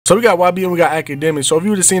So we got YB and we got Akademiks. So if you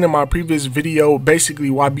would have seen in my previous video, basically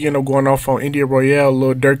YB ended up going off on India Royale,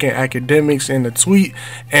 Lil Durk and Akademiks in the tweet,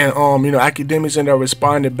 and Akademiks ended up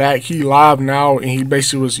responding back. He live now and he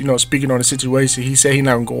basically was speaking on the situation. He said he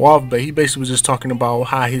not gonna go off, but he basically was just talking about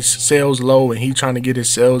how his sales low and he trying to get his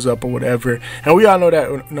sales up or whatever. And we all know that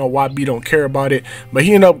YB don't care about it, but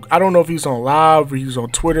he ended up, I don't know if he was on live or he was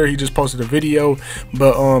on Twitter. He just posted a video,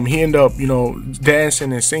 but he ended up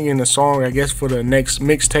dancing and singing the song, I guess, for the next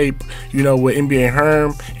mixtape, with NBA and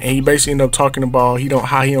Herm, and he basically ended up talking about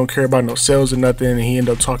how he don't care about no sales or nothing, and he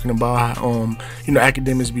ended up talking about how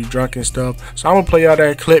Akademiks be drunk and stuff. So I'm gonna play y'all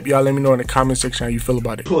that clip. Y'all let me know in the comment section how you feel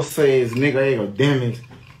about it. Pussy ass nigga Akademiks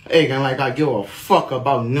acting like I give a fuck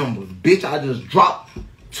about numbers. Bitch, I just dropped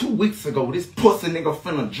 2 weeks ago. This pussy nigga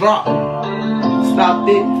finna drop. Stop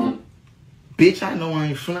it. Bitch, I know I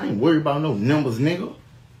ain't worried about no numbers, nigga.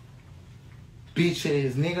 Bitch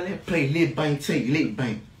ass nigga, let's play lit bank, take lit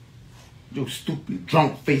bank. Your stupid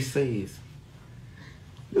drunk face ass.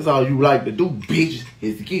 That's all you like to do, bitch,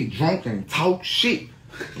 is to get drunk and talk shit.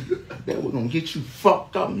 That was gonna get you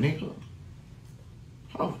fucked up, nigga.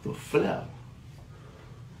 Off the floor.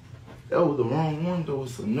 That was the wrong one, though.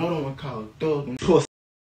 It's another one called Thug. Pussy.